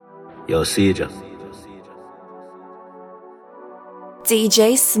Yo, Seja.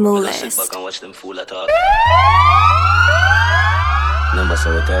 DJ Smallest. Sit back and watch them fool at all. Number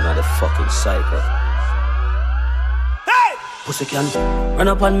so return on the fucking cycle. Hey! Pussy can run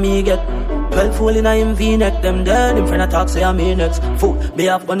up on me, get 12 fool in a him V-neck. Them dead, him friend attack say I'm me next. Fool, me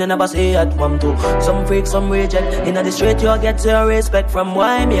have gun, you never say at 1-2. Some freak, some reject. In the street you get your respect. From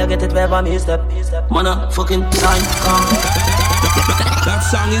why me I get it wherever me step. Man a fucking sign, That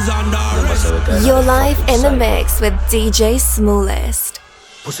song is on the You're live in the mix with DJ Smallest.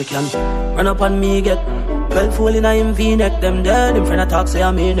 Pussy can run up on me, get 12 fool in a him V-neck. Them dead, him friend attack say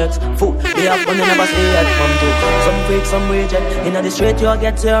I'm me next. Fool, me have gun, you never say at 1-2. Some freak, some reject. In the street you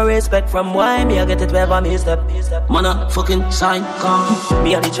get your respect. From why me I get it wherever me step. Man a fucking sign, come.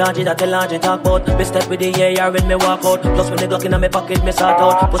 Me a the charge that the large talk about. Me step with the AR when me walk out. Plus when the Glock in my pocket me sort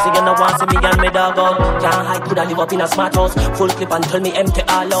out. Pussy you no want see me and me dog out. Can't hide, coulda live up in a smart house. Full clip and tell me empty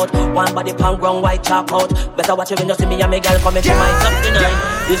all out. One body pound ground white chalk out. Better watch it when you see me and me girl coming to my top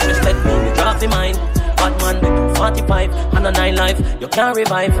tonight. Disrespect me drop the mind. Bad man, 45 and a 9 life. You can't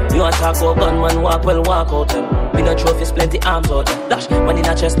revive. You a talk about gunman, walk well, walk out them. Big a trophies, plenty arms out them. Dash, when in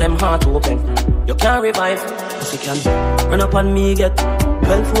a chest, them heart open. You can't revive. Pussy can run up on me, get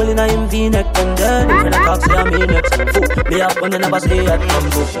 12 fool in a him V-neck. Them dead, when I talk, say I'm me next. Fool, me have one, you never say at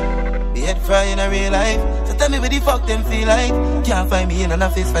number. Be head fry in a real life. So tell me what the fuck them feel like. Can't find me in a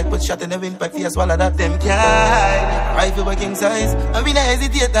fist fight. Put shot in the windpipe. Fear swallow that them can't. Rifle by king size. I mean I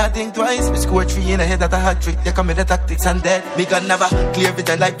hesitate that think twice. We score 3 in a head at a hat trick. They come with the tactics and dead. Me gun never clear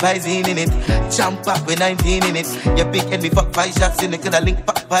vision like Visine in it. Jump up with 19 in it. You big head me fuck 5 shots in it. Could I link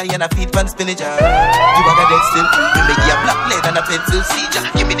pop pie and a feed pan spinach. You a dead still. We make you a black lead and a pencil. See ya.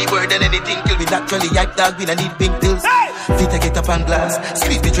 Give me the word and anything. Kill me naturally. Hype dog. We don't need pink pills. Feet I get up on glass.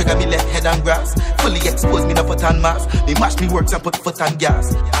 Squeeze the trigger me left head on grass. Fully expose me no foot on mask. Me mash me works and put foot on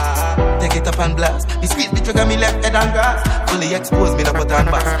gas. Take it up and blast. Me squeeze the trigger me left head on grass. Fully expose me no foot on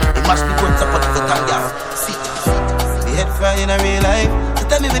mask. Me mash me works and put foot on gas. See, me head fry in a real life. So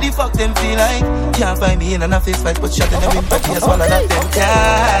tell me what the fuck them feel like. Can't find me in a fist fight. Put shot in the windpipe. Fear swallow that them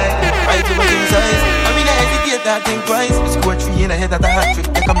can't. Right to my king size. I mean I hesitate that think twice. We score 3 in a head at a hat trick.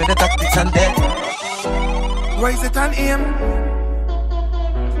 They come with the tactics and dead. Rise it and aim.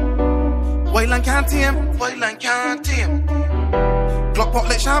 Wildland can't tame. Wildland can't tame. Glock pop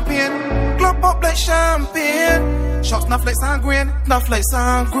like champagne. Glock pop like champagne. Shots not like sanguine. Not like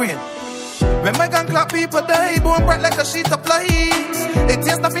sanguine. When my gun clap, people die. Born bright like a sheet of light. It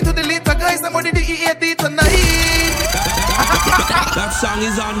takes nothing to delete the guys. I'm ready to EAD tonight. That song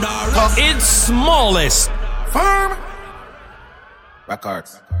is on the It's Smallest. Firm.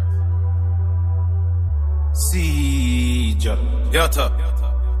 Records. Siege. Yota.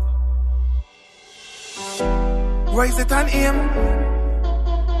 Rise it and aim.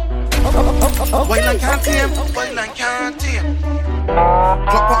 Wildland can't tame. Wildland can't tame.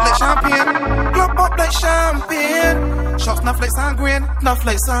 Glock pop like champagne. Glock pop like champagne. Shots not like sanguine. Not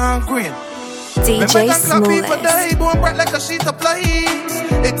like sanguine. DJ Smallest. People die. Born bright like a sheet of light.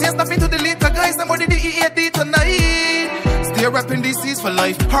 It takes nothing to delete the guys. I'm ready to EAD tonight. Stay rapping DCs for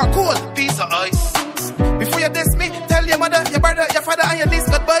life. Hardcore, piece of ice. Before you diss me, tell your mother, your brother, your father, and your niece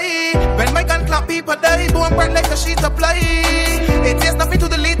goodbye. When my gun clap, people die. Born bright like a sheet of light. It takes nothing to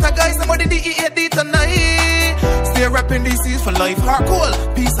delete the guys. I'm ready to EAD tonight. Stay rapping DCs for life.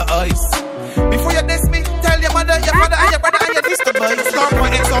 Hardcore, piece of ice. Before you diss me, tell your mother, your father, and your brother, and your niece goodbye. Start my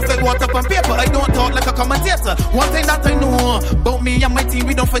X off like water on paper. I don't talk like a commentator. One thing that I know about me and my team,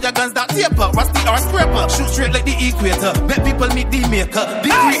 we don't fire guns that taper. Rusty or scraper, shoot straight like the equator. Make people meet the maker, the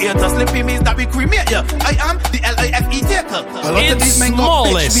creator. Slippy means that we cremate ya. I am the LIFE taker. A lot of these men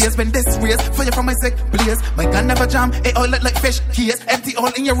got bitch ways. When this race, fire from my sick blaze. My gun never jam, it all look like fish cage. Empty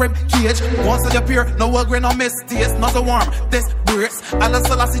all in your rib cage. Once I appear, no grain or miss taste. Not so warm, this breaks. Allah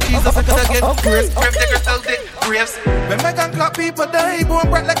Selassie Jesus, I could get grace. Grave digger tell dick graves. When my gun clap, people die. Born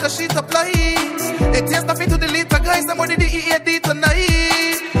bright like a sheet of light. It takes nothing to delete the guys. I'm ready to EAD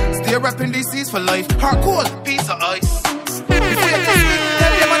tonight. Stay rapping DCs for life. Hardcore, piece of ice. Before you test me,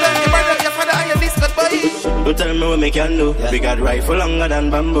 tell your mother, your brother, your father, and your niece goodbye. Don't tell me what me can do. We got rifle longer than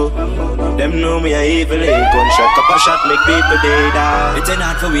bamboo. Them know me a evil. Gunshot, couple shot, make people dead. It's an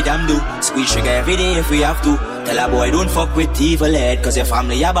art for we damn do. Squeeze sugar every day if we have to. Tell a boy don't fuck with evil head. Cause your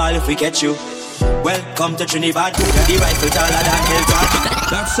family a ball if we catch you. Welcome to Trinidad. The rifle taller than Hilton.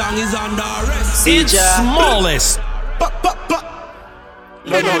 That song is on the rest. It's Smallest.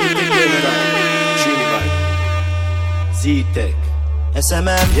 No, you think you know that. Trinidad. Z-Tech.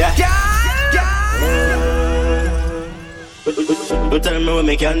 SMM. Yeah. Don't tell me what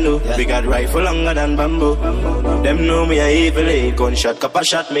me can do. We got rifle longer than bamboo. Them know me a evil eight. Gunshot, couple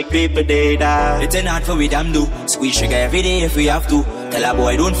shot, make people they die. It's not for we damn do. Squeeze sugar every day if we have to. Tell a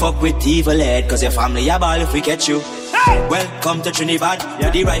boy don't fuck with evil head, cause your family a ball if we catch you. Welcome to Trinidad,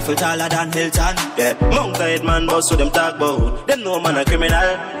 with the rifle taller than Hilton. Yeah, Mount Head man boss so them talk about. Them know man a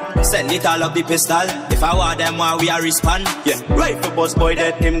criminal. Send it all up the pistol. If I want them while we are respond. Yeah, rifle boss boy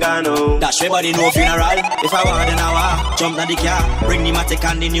dead him gone home. Dash everybody no funeral. If I want an hour, jump on the car. Bring the matic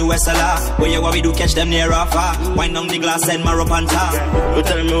and the new SLR. Where you what we do catch them near or far. Wind down the glass and marrow on top. Don't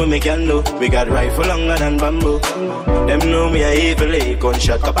tell me what me can do. We got rifle longer than bamboo. Them know me a evil eight.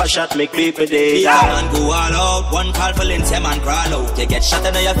 Gunshot, couple shot, make people day. Yeah, man go all out. One call for Lindsay, man crawl out. You get shot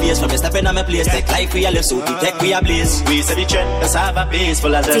in your face from you stepping on my place. Take life for your life, so we take we a blaze. We say the trend, let's have a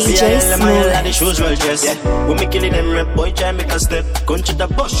peaceful as a DJ Smooth. And the shoes well dressed. Yeah, we me killing them rep boy try make a step. Gun to the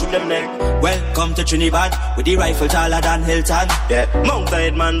bush shoot them neck. Welcome to Trinidad with the rifle taller than Hilton. Yeah, Mount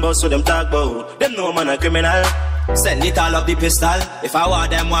Head man boss so them talk about. Them know man a criminal. Send it all up the pistol. If I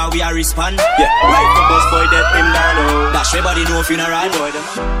want them while we are respond. Yeah, rifle boss boy dead him down. Dash everybody know funeral boy them.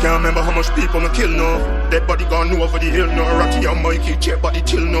 Can't remember how much people me kill now. Dead body gone no over the hill no. Rocky and Mikey check body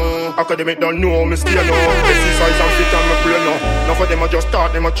chill no. Academic don't know me stay no. Exercise and fit and me pray no. None for them I just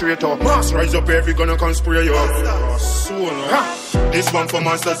start them a traitor. Mass rise up every gonna conspire you. Soon ha. This one for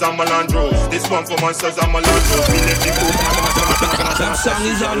monsters and malandros. This one for monsters and malandros. We let the food. That song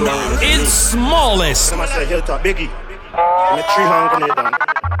is on now. It's Smallest. I say Hilltop Biggie. Me 300 down.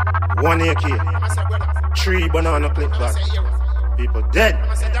 1 AK. 3 banana clip back. People dead.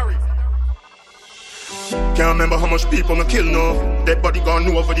 Can't remember how much people me kill no. Dead body gone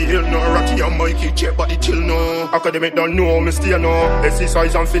no over the hill no. Rocky and Mikey check body chill no. Academic don't know me stay no.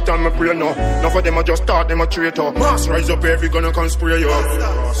 Exercise and fit and me pray no. None for them I just start them a traitor. Mass rise up every gonna conspire you.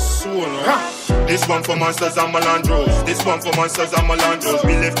 Soon ha. This one for monsters and malandros. This one for monsters and malandros.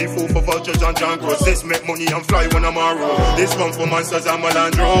 We left the food for vultures and jangros. This make money and fly when I'm on road. This one for monsters and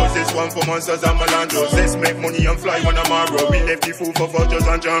malandros. This one for monsters and malandros. This make money and fly when I'm on road. We left the food for vultures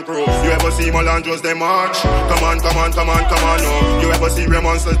and jangros. You ever see malandros they march? Come on, come on, come on, come on, no. You ever see real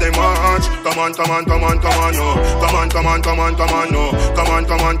monsters they march? Come on, come on, come on, come on, no. Come on, come on, come on, come on, no. Come on,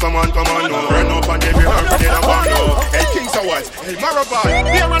 come on, come on, come on, no. Run up and every hand in a band, no. Hey, Kings Awards, hey,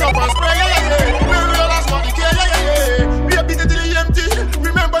 Marabai, we run up and spray, yeah, yeah, yeah. We realize what the care, yeah, yeah, yeah. We are beating to the empty.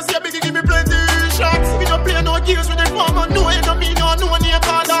 Remember, say, Biggie, give me plenty shots. We don't play no games with the farmer. No enemy, no near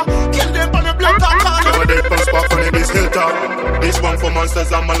corner. Kill them on the black corner. Never they pump spot on this hilltop. This one for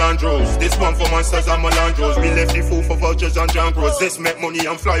monsters and malandros. This one for monsters and malandros. We left the food for vultures and jangros. This make money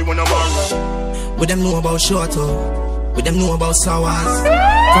and fly when I'm on. With them know about Shoto. With them know about Sowers.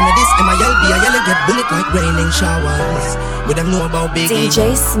 From this MILB, I yell get bullet like raining showers. With them know about Biggie.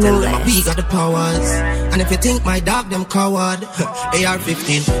 DJ Smooth. Tell them we got the powers. And if you think my dog them coward,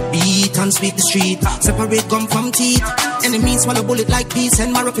 AR-15 beat and sweep the street. Separate gum from teeth. Enemies swallow bullet like peas.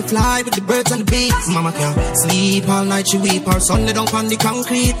 Send my rocket fly with the birds and the bees. Mama can't sleep all night, she weep. Her son lay down on the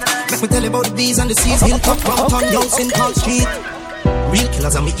concrete. Make me tell about the bees and the seas. Hilltop, Brompton, House in Hall Street. Real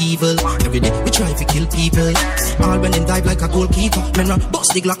killers and me evil. Every day we try to kill people. All when them dive like a goalkeeper. Men run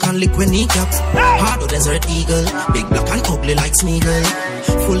bust the Glock and lick when kneecap. Hardo desert eagle. Big black and ugly like Smeagol.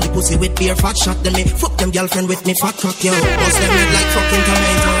 Full the pussy with beer fat shot. Then me fuck them girlfriend with me fat cock yo. Bust them head like fucking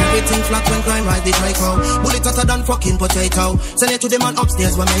tomato. Everything flat when crime rise the try cow. Bullet hotter than fucking potato. Send it to them and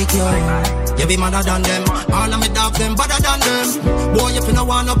upstairs we make you. You be madder than them. All of me dogs them better than them. Boy if you no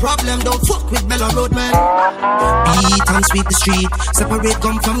want no problem, don't fuck with Bella Road man. Beat and sweep the street. Separate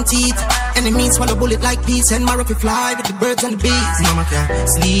gum from teeth. Enemies swallow bullet like peas. Send my rocket fly with the birds and the bees. Mama can't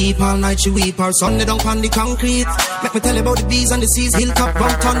sleep all night, she weep. Her son lay down on the concrete. Make me tell about the bees and the seas. Hilltop,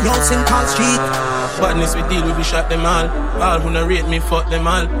 Brompton, House in Hall Street. Badness we deal with, we shot them all. All who not rate me, fuck them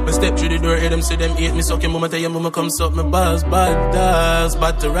all. Me step through the door, hear them say them hate me. Suck your mama, tell your mama come suck my balls. Bad dogs,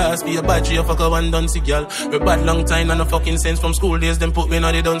 bad to ras. Be a bad tree, a fucker one duncy girl. We bad long time and no fucking sense from school days. Them put me in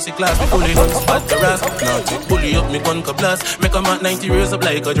the duncy class. We fully dunce, bad to ras. Now take bully up, me gun ka blast. Make a mat 90 years up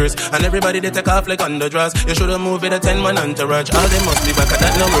like a dress. And everybody they take off like underdraws. You shoulda moved with a 10-man entourage. All they must be back at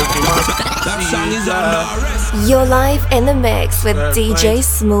that no working man. That song is on now. You're live in the mix with DJ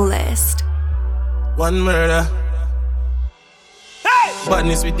Smoothest. One murder. Hey!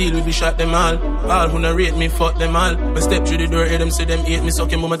 Badness we deal with, we shot them all. All who not rate me, fuck them all. Me step through the door, hear them say them hate me.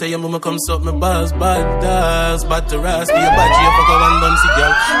 Suck your mama, tell your mama come suck my balls. Bad dogs, bad to ras. Be a bad G, fuck a one dance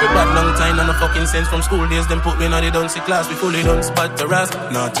girl. We bad long time and no fucking sense from school days. Them put me in the dance class. We fully done bad to ras.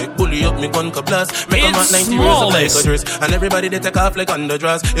 Now take bully up, me gun ka blast. Make them at 90 years of like a dress. And everybody they take off like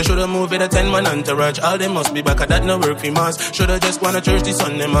underdraws. You shoulda moved with a 10-man entourage. All them must be back at that no work for mass. Shoulda just wanna church this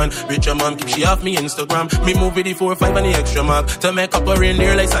Sunday man. Richer mom keep she off me Instagram. Me move with the 4 or 5 and the extra mark. To make up a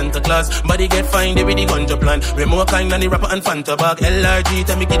reindeer like Santa Claus. Body get fined with the ganja plan. We more kind than the rapper and Fanta bag. LRG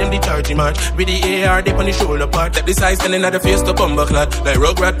tell me give them the charging march. With the AR dip on the shoulder part. Take the size standing at the face to bumper clad. Like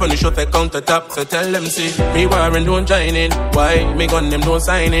Rugrat punish up at counter top. So tell them see me warring don't join in. Why? Me gun them don't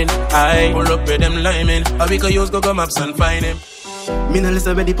sign in. I pull up with them liming. Or we could use Google Maps and find him. Me no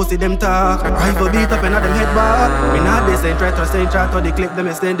listen when the pussy them talk. Rifle beat up and have them head back. Me not they say try to the clip them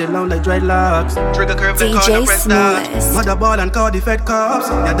extended long like dreadlocks. Trigger curve they call the press start. Mother ball and call the fed cops.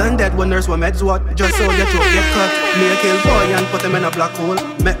 You done that when nurse were meds what? Just so your throat get cut. Me a kill boy and put them in a black hole.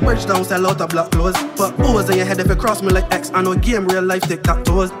 Make bridge down sell out a black clothes. Put O's in your head if you cross me like X. I know game real life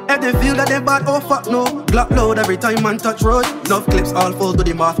tic-tac-toes. If they feel that they bad, oh fuck no. Glock load every time man touch road. Enough clips all full to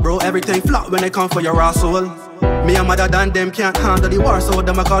the mouth bro. Everything flat when they come for your asshole. Me and mother than them can't handle the war, so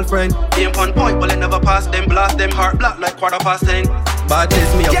them a call friend. Aim on point, but they never pass them. Blast them heart black like 10:15.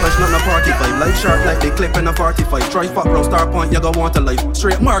 Badness me a push, not a party vibe. Life sharp like they clip in a 45. Try fuck round star point, you go want a life.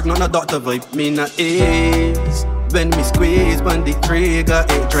 Straight mark, not a doctor vibe. Me not ace. When me squeeze, when the trigger,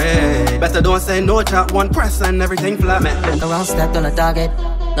 it dread. Better don't say no chat, one press and everything flat. Look around, step on a target.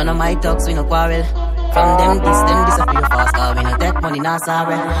 None of my talks, we no quarrel. From them disappear fast. Cause we no take money, not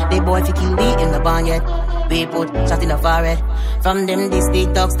sorry. They boy if you kill me in the barn yet. We put shot in the forehead. From them the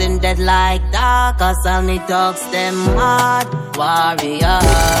talks, them dead like dark. Cause all me talks, them hard.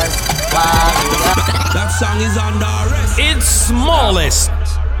 Warriors. That song is under arrest. It's Smallest.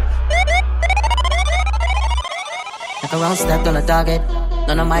 Look around, step on a target.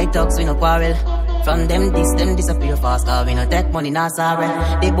 None of my talks, we no quarrel. From them disappear fast. Cause we no take money, not sorry.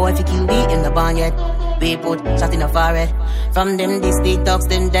 They boy if you kill me in the barn yet. We put shot in the forehead. From them talks,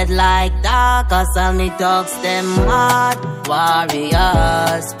 them dead like dark. Cause all me talks, them hard.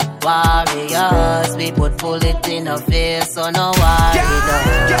 Warriors. We put bullet in the face, so no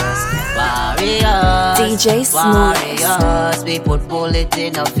warriors. Warriors. DJ Smallest. Warriors. We put bullet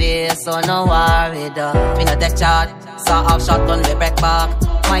in the face, so no warriors. We no take shot. Saw off shotgun with break back.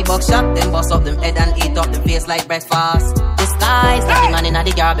 My buck shot, them bust up them head and eat up them face like breakfast. This guy's not the man in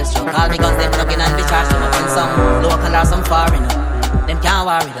the garbage truck. All because them looking and be charged them up in some local or some foreigner. Them can't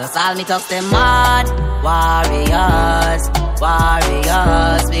worry us, all me talks them mad. Warriors.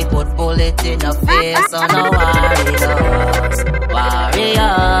 We put bullet in the face, so no warriors.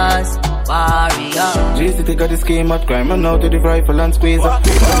 G-City got the scheme at crime and now to the rifle and squeeze up.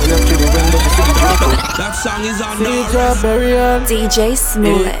 That song is on DJ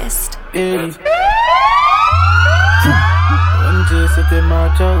Smallest. When G-City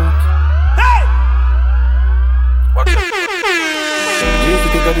march out.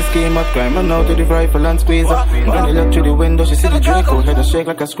 G-City got the scheme at crime and now to the rifle and squeeze up. When they look through the window, she see the Draco. Head a shake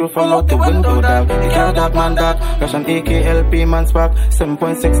like a screw fall out the window, dog. The car dark man dark. Rush an AKLP man spark.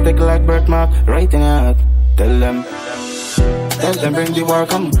 7.6 stick like birthmark. Right in her heart. Tell them bring the war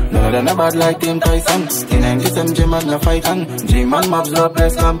come. No, they're not bad like Team Tyson. In 97 G-Man la fight on. G-Man mobs love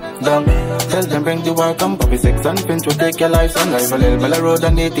place come down. Tell them bring the war come. Poppy 6 and Finch will take your life son. Rival Bella Road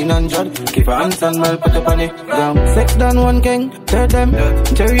and 1800. Keep a hands and well put up on it down. 6 down 1 king. Tell them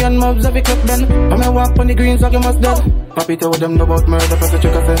Jerry and mobs have a clip then. When I walk on the greens like you must dead. Poppy told them about murder. Plus a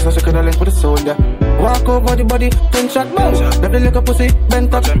check a sense so she coulda link with the soldier. Walk over the body, 10 shot bow. That little like a pussy,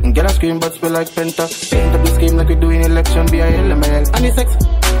 bent up. Get a scream but spill like penta. Paint up the scheme like we do in election. BILML. And the sex,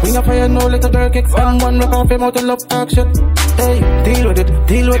 we no fire no little girl kicks. M1 rip off him out of love action. Hey, deal with it.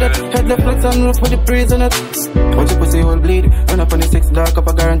 Head the flex and roof with the praise on it. Watch the pussy will bleed. Run up on the 6 dark up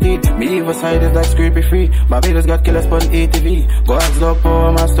a guaranteed. Me evil side is like scrapey free. Barbados got killers on ATV. Go ask dog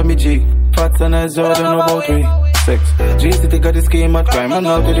power master me G. Fats and eyes don't know about 3. 6. G-City got the scheme at crime and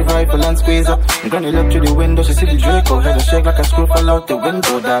out to the rifle and squeeze up. Granny look through the window, she see the Draco. Head a shake like a screw fall out the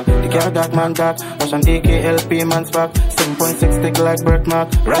window, dog. The car dark man dark. Rush an AKLP man spark. 7.6 stick like birthmark.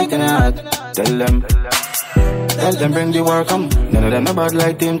 Right in her heart. Tell Tell them bring the war come. None of them no bad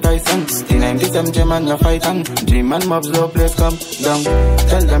like Team Tyson. T9 this MJ man no fight on. G-man mobs low place come down.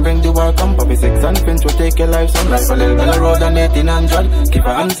 Tell them bring the war come. Poppy 6 and Finch will take your life son. Life a little bit road and 1800. Keep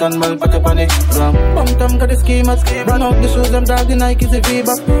a hands on well put up on it. Bum tam got the schemas. Run out the shoes them dog the Nikes the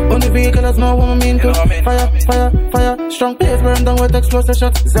V-back. On the vehicle has no woman mean to. Fire. Strong place burn down with explosive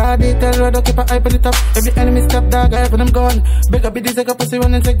shots. Zadi tell Rodo keep a eye on the top. Every enemy step dog I have them gone. Big up this like a pussy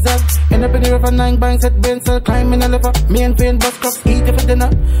running zigzag. End up in the river 9 banks at Bensel. Climb in a lever. Me and pain bus crops eat it for dinner.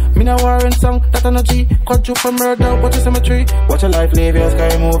 Me no warring song that energy. Quadruple murder watch a cemetery. Watch a life live your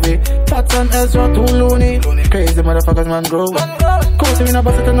sky movie. Tats and Ezra too loony. Crazy motherfuckers man grow. Course we no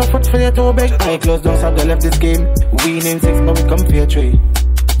bust it no foot for your toe big. Eye closed don't stop the left this game. We name 6 but we come for your 3.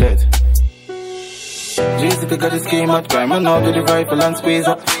 Dead. G-City got this game at crime and out to the rifle and squeeze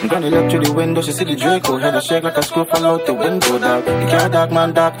up. I'm gonna look through the window, she see the Draco. Head a shake like a screw fall out the window dog. The car dark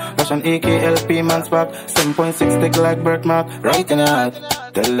man dark, dash an AKLP man spark. 7.6 stick like birthmark, right in the heart.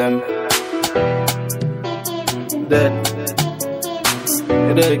 Tell them dead.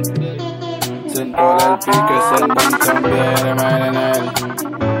 You dig? St. Paul LP, Crescent, Bantam, behind the mine and oil.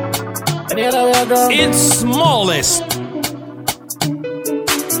 Any other way I go? It's Smallest.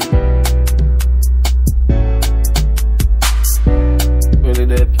 Really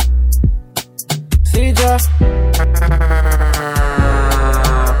dead. See ya.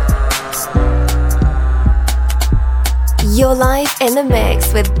 You're live in the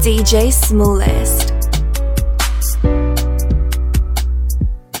mix with DJ Smallest.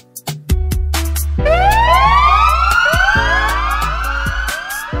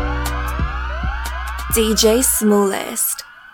 DJ Smallest.